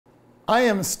I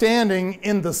am standing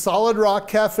in the Solid Rock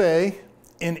Cafe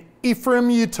in Ephraim,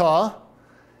 Utah,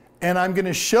 and I'm going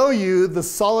to show you the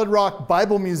Solid Rock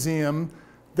Bible Museum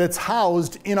that's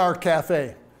housed in our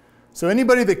cafe. So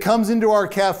anybody that comes into our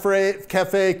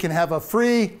cafe can have a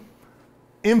free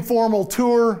informal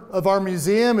tour of our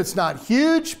museum. It's not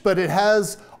huge, but it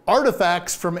has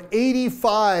artifacts from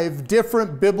 85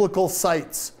 different biblical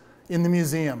sites in the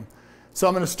museum. So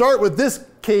I'm going to start with this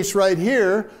case right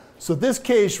here. So this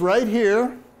case right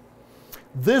here,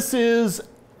 this is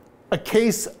a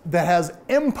case that has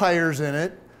empires in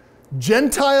it,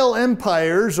 Gentile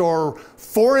empires or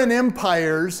foreign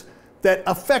empires that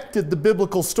affected the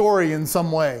biblical story in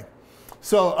some way.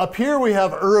 So up here we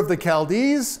have Ur of the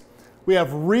Chaldees. We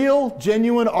have real,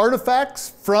 genuine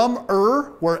artifacts from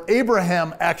Ur, where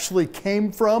Abraham actually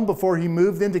came from before he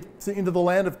moved into the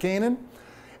land of Canaan.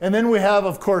 And then we have,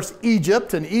 of course,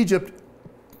 Egypt. And Egypt,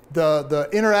 the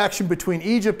interaction between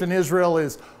Egypt and Israel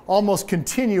is almost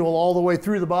continual all the way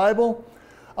through the Bible.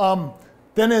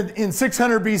 Then in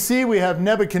 600 BC, we have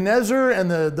Nebuchadnezzar,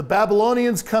 and the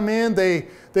Babylonians come in. They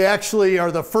actually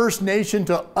are the first nation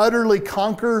to utterly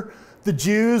conquer the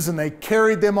Jews, and they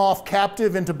carried them off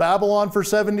captive into Babylon for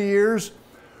 70 years.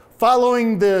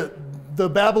 Following the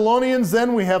Babylonians,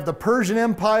 then we have the Persian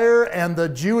Empire, and the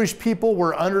Jewish people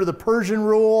were under the Persian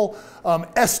rule.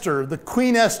 Esther, the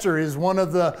Queen Esther, is one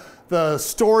of the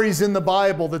stories in the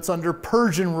Bible that's under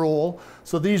Persian rule.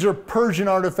 So these are Persian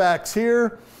artifacts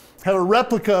here. Have a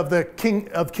replica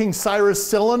of King Cyrus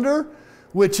cylinder,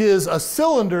 which is a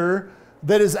cylinder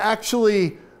that is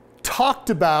actually talked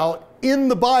about in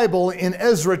the Bible in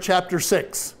Ezra chapter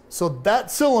 6. So that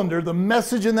cylinder, the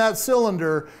message in that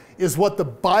cylinder, is what the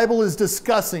Bible is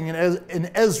discussing in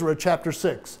Ezra chapter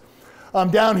 6.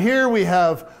 Down here we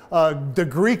have the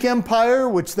Greek Empire,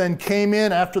 which then came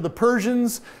in after the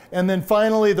Persians, and then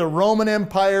finally the Roman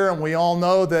Empire, and we all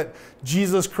know that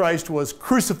Jesus Christ was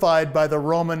crucified by the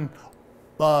Roman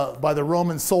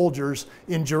soldiers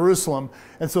in Jerusalem.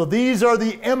 And so these are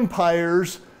the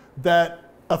empires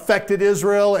that affected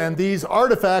Israel, and these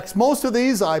artifacts, most of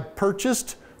these I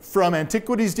purchased from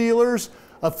antiquities dealers.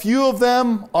 A few of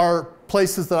them are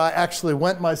places that I actually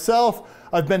went myself.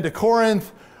 I've been to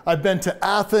Corinth, I've been to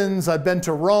Athens, I've been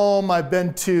to Rome, I've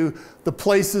been to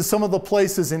some of the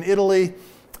places in Italy,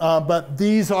 but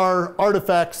these are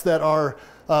artifacts that are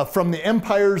from the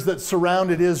empires that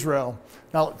surrounded Israel.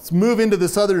 Now let's move into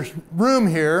this other room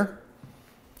here,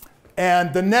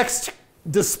 and the next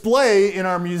display in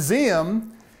our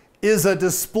museum is a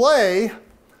display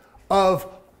of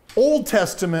Old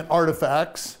Testament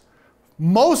artifacts,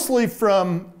 mostly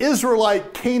from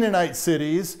Israelite Canaanite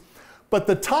cities, but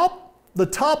the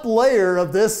top layer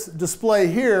of this display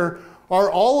here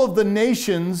are all of the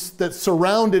nations that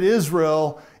surrounded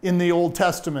Israel in the Old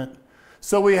Testament.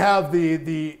 So we have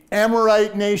the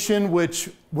Amorite nation, which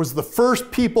was the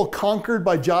first people conquered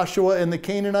by Joshua and the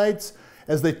Canaanites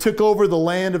as they took over the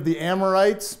land of the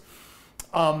Amorites.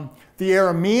 The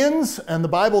Arameans, and the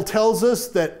Bible tells us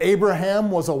that Abraham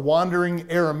was a wandering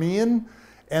Aramean,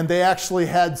 and they actually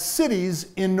had cities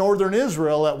in northern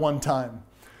Israel at one time.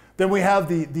 Then we have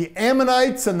the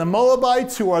Ammonites and the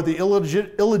Moabites, who are the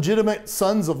illegitimate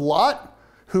sons of Lot,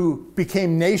 who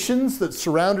became nations that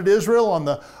surrounded Israel on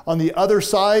the other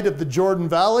side of the Jordan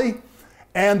Valley.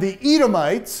 And the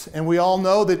Edomites, and we all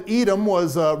know that Edom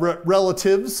was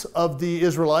relatives of the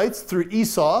Israelites through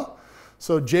Esau.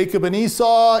 So Jacob and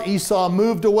Esau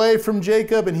moved away from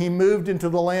Jacob, and he moved into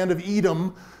the land of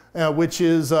Edom, which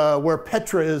is where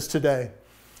Petra is today.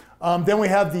 Then we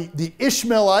have the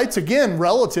Ishmaelites, again,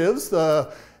 relatives.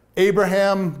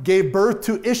 Abraham gave birth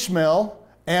to Ishmael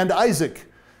and Isaac.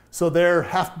 So they're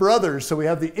half brothers. So we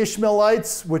have the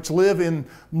Ishmaelites, which live in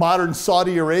modern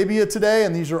Saudi Arabia today,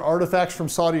 and these are artifacts from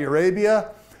Saudi Arabia.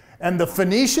 And the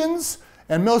Phoenicians,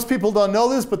 and most people don't know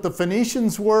this, but the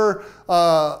Phoenicians were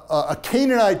a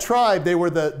Canaanite tribe. They were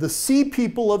the sea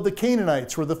people of the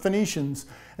Canaanites, were the Phoenicians.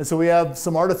 And so we have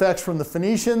some artifacts from the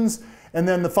Phoenicians, and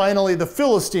then finally the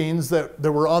Philistines that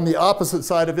were on the opposite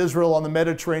side of Israel on the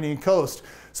Mediterranean coast.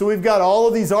 So we've got all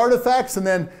of these artifacts, and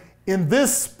then in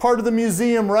this part of the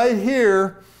museum right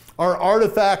here are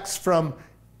artifacts from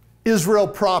Israel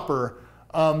proper.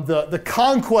 The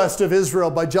conquest of Israel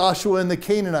by Joshua and the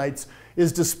Canaanites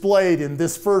is displayed in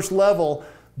this first level.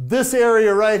 This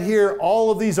area right here, all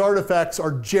of these artifacts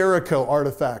are Jericho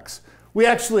artifacts. We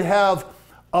actually have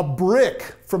a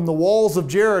brick from the walls of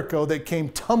Jericho that came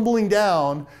tumbling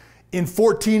down in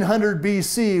 1400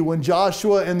 BC when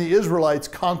Joshua and the Israelites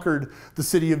conquered the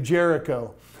city of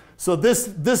Jericho. So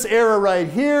this era right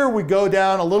here, we go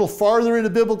down a little farther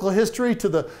into biblical history to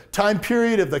the time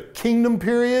period of the kingdom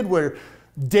period, where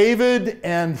David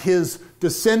and his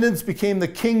descendants became the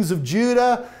kings of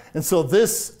Judah. And so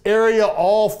this area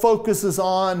all focuses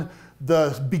on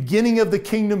the beginning of the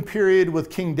kingdom period with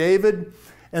King David.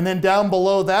 And then down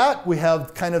below that, we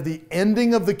have kind of the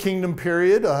ending of the kingdom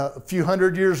period, a few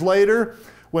hundred years later,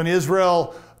 when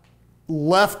Israel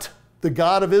left the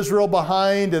God of Israel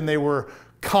behind, and they were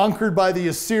conquered by the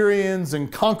Assyrians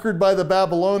and conquered by the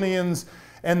Babylonians,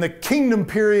 and the kingdom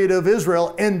period of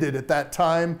Israel ended at that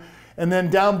time. And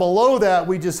then down below that,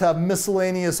 we just have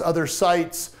miscellaneous other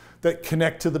sites that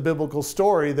connect to the biblical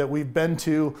story that we've been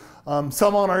to,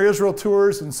 some on our Israel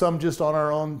tours and some just on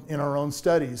our own, in our own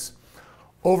studies.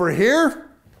 Over here,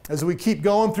 as we keep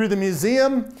going through the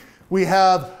museum, we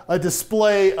have a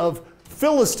display of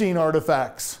Philistine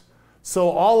artifacts. So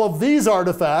all of these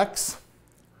artifacts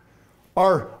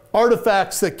are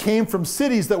artifacts that came from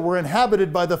cities that were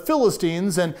inhabited by the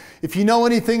Philistines. And if you know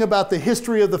anything about the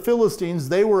history of the Philistines,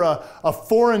 they were a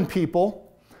foreign people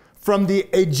from the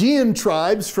Aegean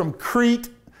tribes, from Crete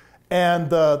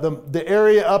and the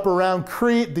area up around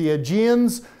Crete, the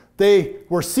Aegeans. They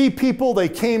were sea people. They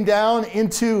came down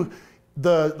onto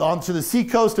the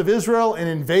seacoast of Israel and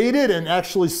invaded and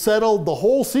actually settled the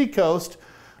whole seacoast.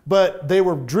 But they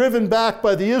were driven back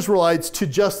by the Israelites to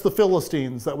just the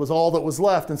Philistines. That was all that was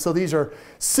left. And so these are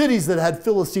cities that had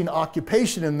Philistine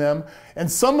occupation in them. And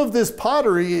some of this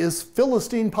pottery is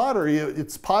Philistine pottery.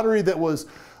 It's pottery that was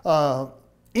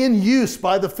in use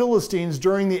by the Philistines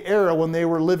during the era when they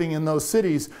were living in those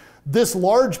cities. This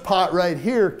large pot right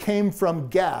here came from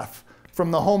Gath, from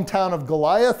the hometown of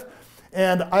Goliath.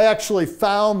 And I actually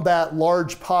found that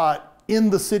large pot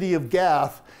in the city of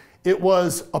Gath. It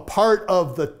was a part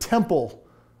of the temple,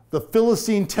 the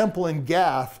Philistine temple in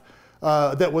Gath,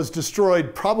 that was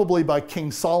destroyed probably by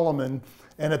King Solomon.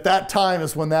 And at that time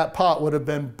is when that pot would have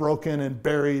been broken and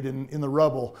buried in the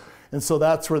rubble. And so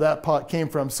that's where that pot came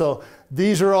from. So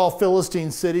these are all Philistine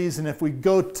cities. And if we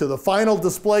go to the final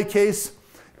display case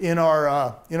in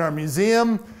our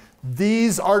museum,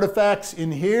 these artifacts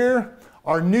in here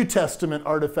are New Testament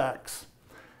artifacts.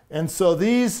 And so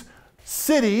these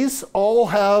cities all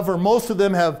have, or most of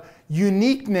them have,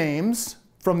 unique names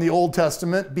from the Old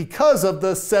Testament because of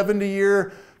the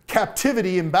 70-year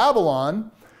captivity in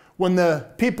Babylon. When the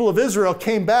people of Israel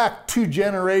came back 2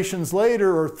 generations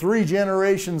later or 3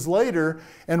 generations later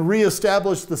and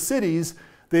reestablished the cities,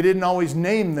 they didn't always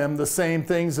name them the same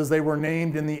things as they were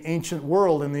named in the ancient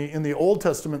world in the Old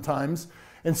Testament times.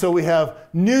 And so we have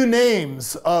new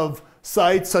names of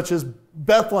sites such as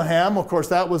Bethlehem. Of course,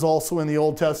 that was also in the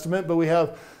Old Testament, but we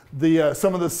have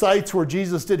some of the sites where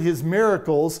Jesus did his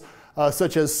miracles,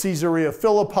 such as Caesarea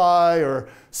Philippi or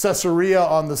Caesarea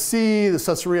on the Sea, the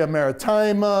Caesarea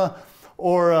Maritima,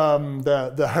 or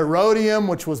the Herodium,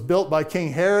 which was built by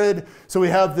King Herod. So we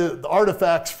have the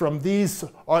artifacts from these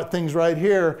things right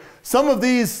here. Some of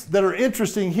these that are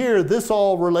interesting here, this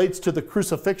all relates to the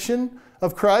crucifixion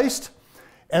of Christ.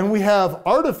 And we have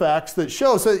artifacts that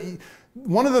show. So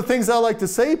one of the things I like to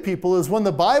say to people is when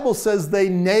the Bible says they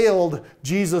nailed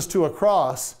Jesus to a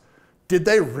cross, did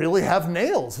they really have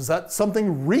nails? Is that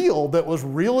something real that was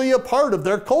really a part of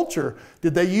their culture?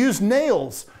 Did they use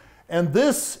nails? And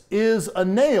this is a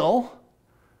nail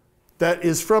that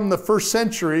is from the 1st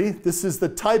century. This is the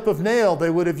type of nail they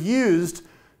would have used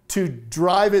to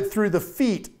drive it through the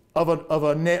feet of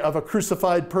a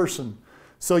crucified person.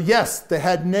 So yes, they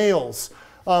had nails.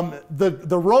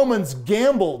 The Romans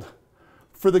gambled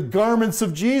for the garments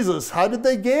of Jesus. How did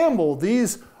they gamble?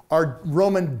 These are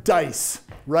Roman dice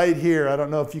right here. I don't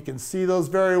know if you can see those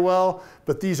very well,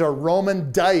 but these are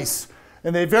Roman dice.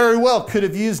 And they very well could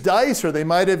have used dice, or they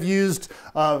might have used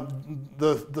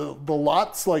the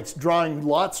lots, like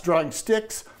drawing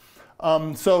sticks.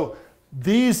 So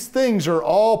these things are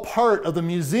all part of the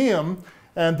museum,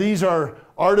 and these are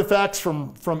artifacts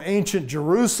from ancient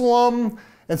Jerusalem.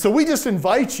 And so we just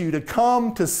invite you to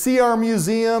come to see our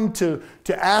museum, to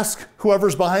ask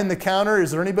whoever's behind the counter,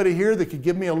 is there anybody here that could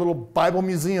give me a little Bible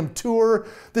museum tour?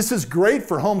 This is great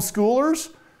for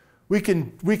homeschoolers. We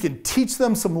can teach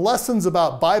them some lessons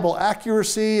about Bible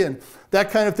accuracy and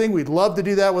that kind of thing. We'd love to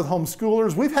do that with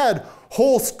homeschoolers. We've had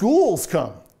whole schools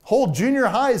come, whole junior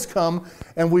highs come,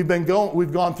 and we've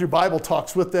gone through Bible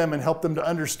talks with them and helped them to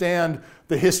understand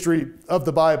the history of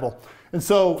the Bible. And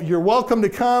so you're welcome to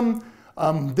come.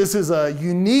 This is a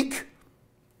unique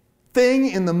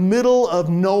thing in the middle of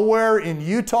nowhere in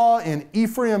Utah, in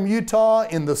Ephraim, Utah,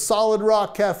 in the Solid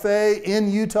Rock Cafe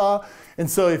in Utah. And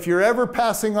so if you're ever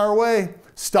passing our way,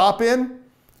 stop in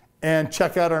and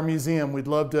check out our museum. We'd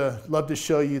love to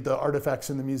show you the artifacts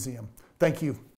in the museum. Thank you.